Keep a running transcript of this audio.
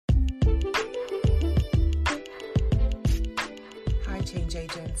Change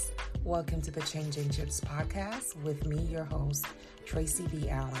Agents. Welcome to the Change Agents podcast with me, your host, Tracy B.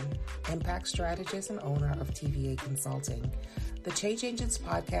 Allen, impact strategist and owner of TVA Consulting. The Change Agents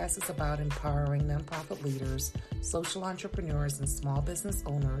podcast is about empowering nonprofit leaders, social entrepreneurs, and small business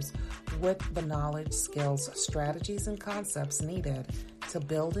owners with the knowledge, skills, strategies, and concepts needed to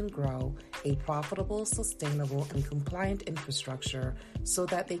build and grow a profitable, sustainable, and compliant infrastructure so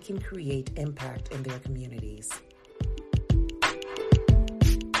that they can create impact in their communities.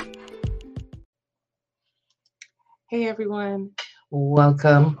 Hey everyone,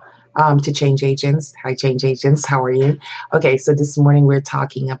 welcome to Change Agents. Hi Change Agents, how are you? Okay, so this morning we're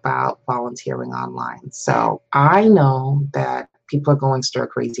talking about volunteering online. So I know that people are going stir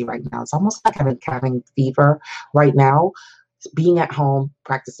crazy right now. It's almost like having fever right now, being at home,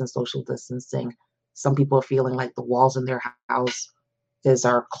 practicing social distancing. Some people are feeling like the walls in their house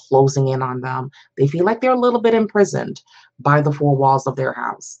are closing in on them. They feel like they're a little bit imprisoned by the four walls of their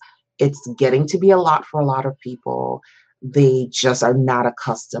house. It's getting to be a lot for a lot of people. They just are not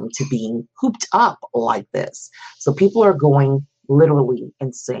accustomed to being cooped up like this. So people are going literally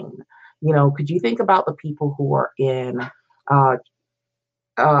insane. You know, could you think about the people who are in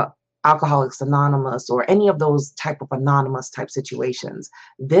Alcoholics Anonymous or any of those type of anonymous type situations?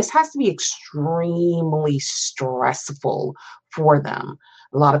 This has to be extremely stressful for them.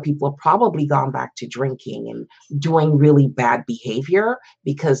 A lot of people have probably gone back to drinking and doing really bad behavior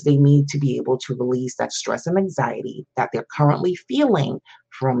because they need to be able to release that stress and anxiety that they're currently feeling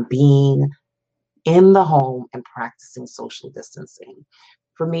from being in the home and practicing social distancing.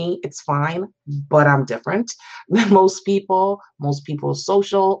 For me, it's fine, but I'm different than most people. Most people are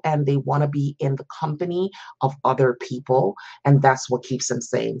social and they want to be in the company of other people, and that's what keeps them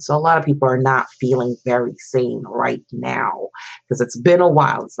sane. So a lot of people are not feeling very sane right now because it's been a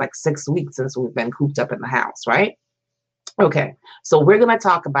while. It's like 6 weeks since we've been cooped up in the house, right? Okay, so we're going to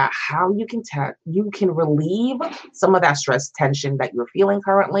talk about how you can relieve some of that stress tension that you're feeling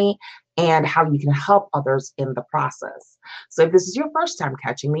currently and how you can help others in the process. So if this is your first time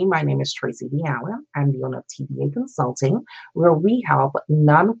catching me, my name is Tracy B. Allen. I'm the owner of TVA Consulting, where we help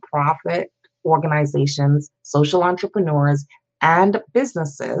nonprofit organizations, social entrepreneurs, and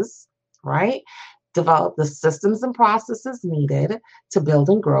businesses, right, develop the systems and processes needed to build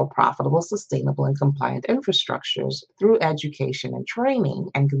and grow profitable, sustainable, and compliant infrastructures through education and training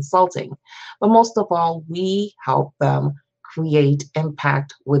and consulting. But most of all, we help them create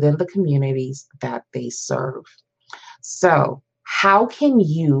impact within the communities that they serve. So, how can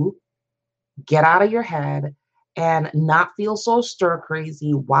you get out of your head and not feel so stir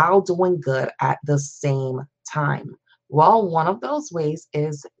crazy while doing good at the same time? Well, one of those ways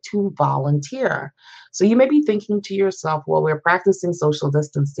is to volunteer. So you may be thinking to yourself, well, we're practicing social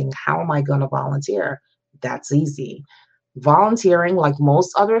distancing. How am I going to volunteer? That's easy. Volunteering, like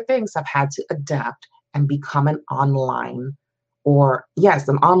most other things, have had to adapt and become an online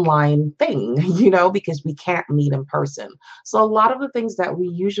thing, because we can't meet in person. So a lot of the things that we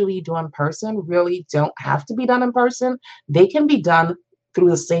usually do in person really don't have to be done in person. They can be done through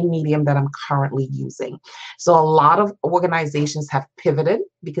the same medium that I'm currently using. So a lot of organizations have pivoted,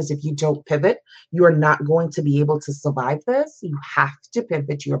 because if you don't pivot, you're not going to be able to survive this. You have to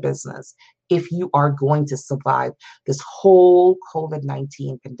pivot your business if you are going to survive this whole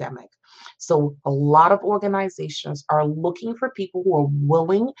COVID-19 pandemic. So a lot of organizations are looking for people who are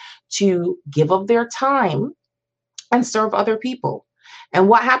willing to give of their time and serve other people. And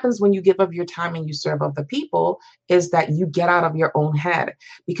what happens when you give of your time and you serve other people is that you get out of your own head.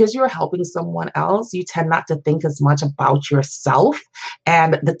 Because you're helping someone else, you tend not to think as much about yourself,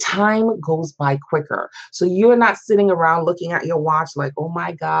 and the time goes by quicker. So you're not sitting around looking at your watch like, oh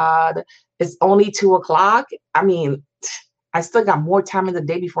my God, it's only 2:00. I mean, I still got more time in the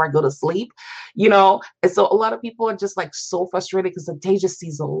day before I go to sleep, And so a lot of people are just like so frustrated because the day just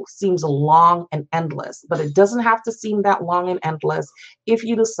seems long and endless. But it doesn't have to seem that long and endless if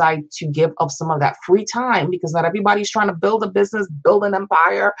you decide to give up some of that free time, because not everybody's trying to build a business, build an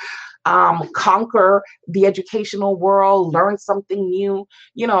empire, conquer the educational world, learn something new.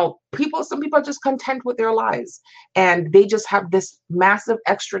 Some people are just content with their lives, and they just have this massive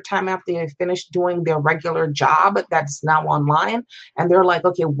extra time after they finish doing their regular job that's now online. And they're like,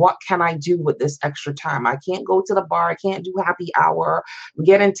 okay, what can I do with this extra time? I can't go to the bar. I can't do happy hour. I'm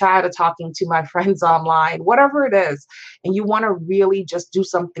getting tired of talking to my friends online, whatever it is. And you want to really just do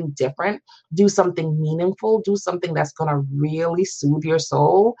something different, do something meaningful, do something that's going to really soothe your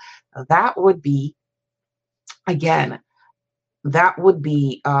soul. That would be, again,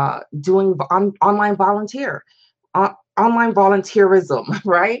 doing online volunteer. online volunteerism,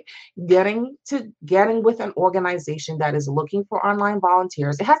 right? Getting with an organization that is looking for online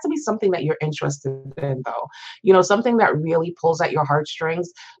volunteers. It has to be something that you're interested in, though. Something that really pulls at your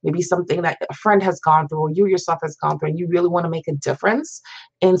heartstrings. Maybe something that a friend has gone through, or you yourself has gone through, and you really want to make a difference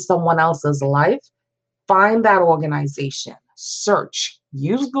in someone else's life. Find that organization, search,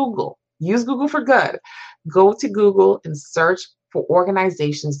 use Google for good. Go to Google and search for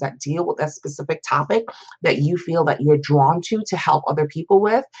organizations that deal with that specific topic that you feel that you're drawn to help other people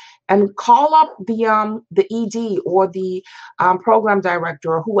with, and call up the ED or the program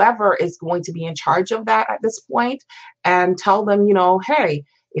director or whoever is going to be in charge of that at this point, and tell them, hey,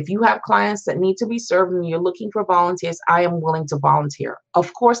 if you have clients that need to be served and you're looking for volunteers, I am willing to volunteer.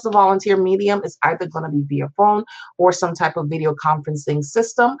 Of course, the volunteer medium is either going to be via phone or some type of video conferencing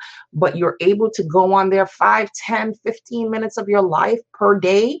system, but you're able to go on there 5, 10, 15 minutes of your life per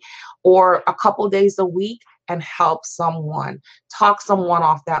day or a couple days a week and help someone, talk someone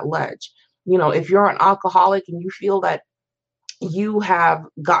off that ledge. If you're an alcoholic and you feel that you have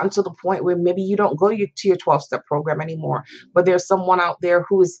gotten to the point where maybe you don't go to your 12-step program anymore, but there's someone out there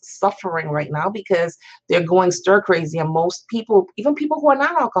who is suffering right now because they're going stir crazy. And most people, even people who are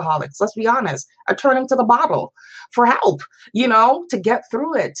not alcoholics, let's be honest, are turning to the bottle for help, to get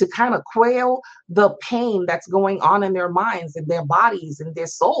through it, to kind of quail the pain that's going on in their minds and their bodies and their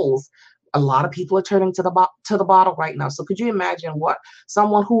souls. A lot of people are turning to the bottle right now. So could you imagine what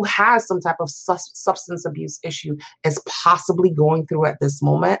someone who has some type of substance abuse issue is possibly going through at this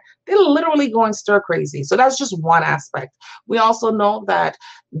moment? They're literally going stir crazy. So that's just one aspect. We also know that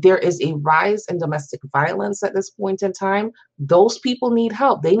there is a rise in domestic violence at this point in time. Those people need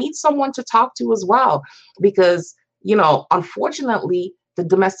help. They need someone to talk to as well, because, unfortunately, the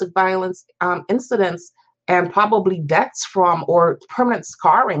domestic violence incidents and probably deaths from, or permanent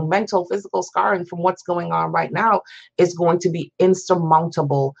scarring, mental, physical scarring from what's going on right now is going to be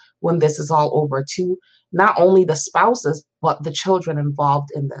insurmountable when this is all over, to not only the spouses, but the children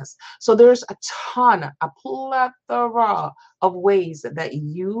involved in this. So there's a plethora of ways that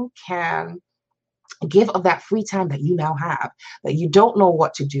you can give of that free time that you now have, that you don't know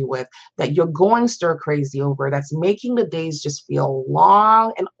what to do with, that you're going stir crazy over, that's making the days just feel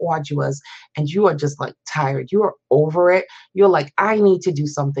long and arduous, and you are just like tired. You are over it. You're like, I need to do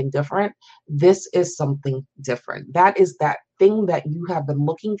something different. This is something different. That is that thing that you have been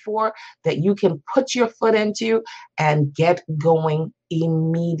looking for, that you can put your foot into and get going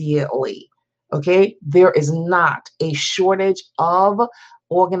immediately. Okay, there is not a shortage of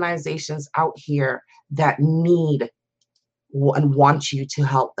organizations out here that need and want you to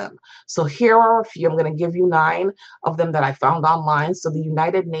help them. So here are a few. I'm going to give you 9 of them that I found online. So the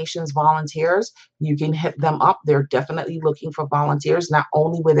United Nations volunteers, you can hit them up. They're definitely looking for volunteers, not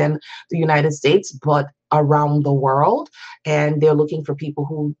only within the United States, but around the world. And they're looking for people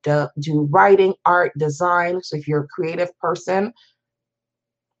who do writing, art, design. So if you're a creative person,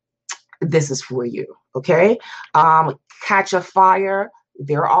 this is for you. Okay. Catch a Fire.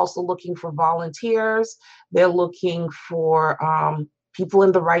 They're also looking for volunteers. They're looking for people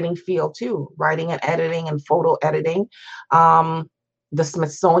in the writing field too, writing and editing and photo editing. The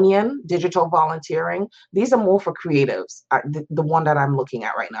Smithsonian, digital volunteering. These are more for creatives, the one that I'm looking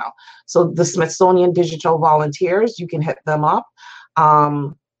at right now. So the Smithsonian Digital Volunteers, you can hit them up.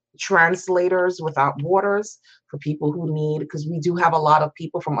 Translators Without Borders, for people who need, because we do have a lot of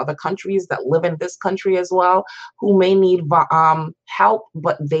people from other countries that live in this country as well, who may need help,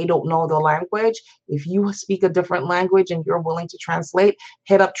 but they don't know the language. If you speak a different language and you're willing to translate,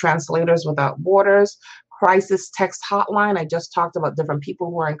 hit up Translators Without Borders. Crisis Text Hotline. I just talked about different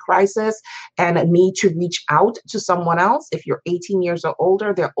people who are in crisis and need to reach out to someone else. If you're 18 years or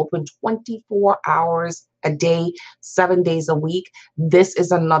older, they're open 24 hours a day, 7 days a week. This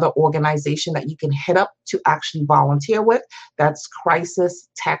is another organization that you can hit up to actually volunteer with. That's Crisis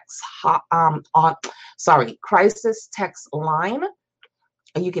Text Crisis Text Line.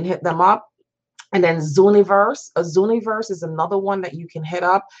 And you can hit them up. And then Zooniverse. A Zooniverse is another one that you can hit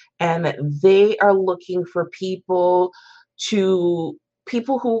up, and they are looking for people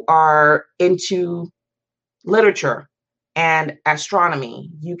who are into literature and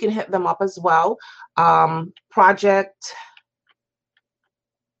astronomy. You can hit them up as well. No,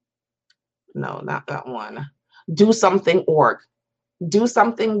 not that one. Do Something.org.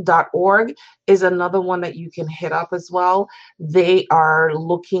 DoSomething.org is another one that you can hit up as well. They are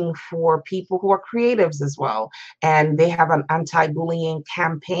looking for people who are creatives as well. And they have an anti-bullying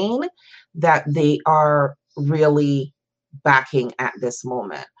campaign that they are really backing at this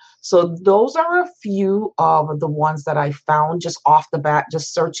moment. So those are a few of the ones that I found just off the bat,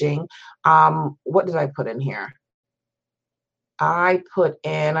 just searching. What did I put in here? I put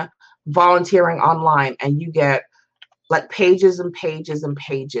in volunteering online, and you get like pages and pages and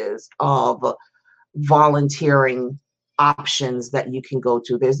pages of volunteering options that you can go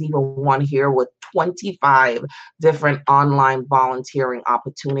to. There's even one here with 25 different online volunteering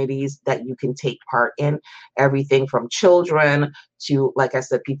opportunities that you can take part in. Everything from children to, like I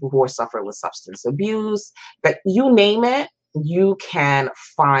said, people who are suffering with substance abuse, but you name it, you can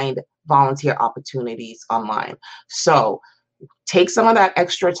find volunteer opportunities online. So take some of that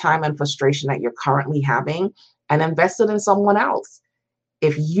extra time and frustration that you're currently having and invest it in someone else.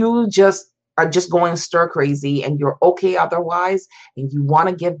 If you just are just going stir crazy and you're okay otherwise, and you want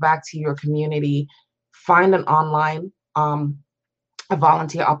to give back to your community, find an online a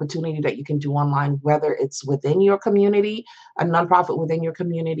volunteer opportunity that you can do online, whether it's within your community, a nonprofit within your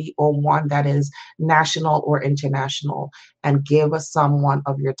community, or one that is national or international, and give someone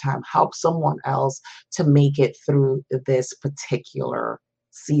of your time, help someone else to make it through this particular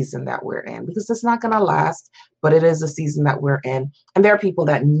season that we're in, because it's not going to last, but it is a season that we're in, and there are people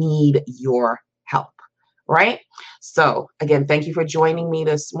that need your help, right? So again, thank you for joining me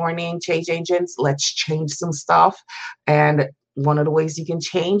this morning, Change Agents. Let's change some stuff. And one of the ways you can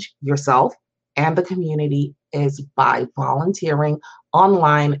change yourself and the community is by volunteering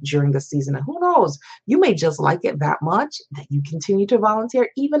online during the season. And who knows, you may just like it that much that you continue to volunteer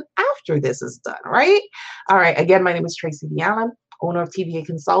even after this is done, right? All right. Again, my name is Tracy D. Allen, owner of TVA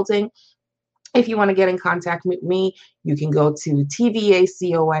Consulting. If you want to get in contact with me, you can go to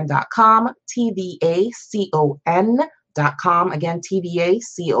tvacon.com, tvacon.com. Again,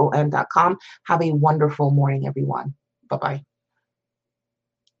 tvacon.com. Have a wonderful morning, everyone. Bye-bye.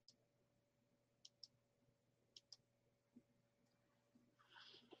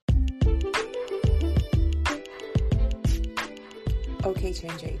 Okay,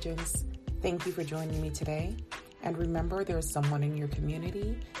 Change Agents, thank you for joining me today. And remember, there is someone in your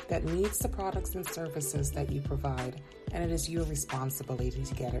community that needs the products and services that you provide, and it is your responsibility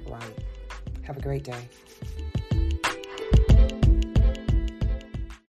to get it right. Have a great day.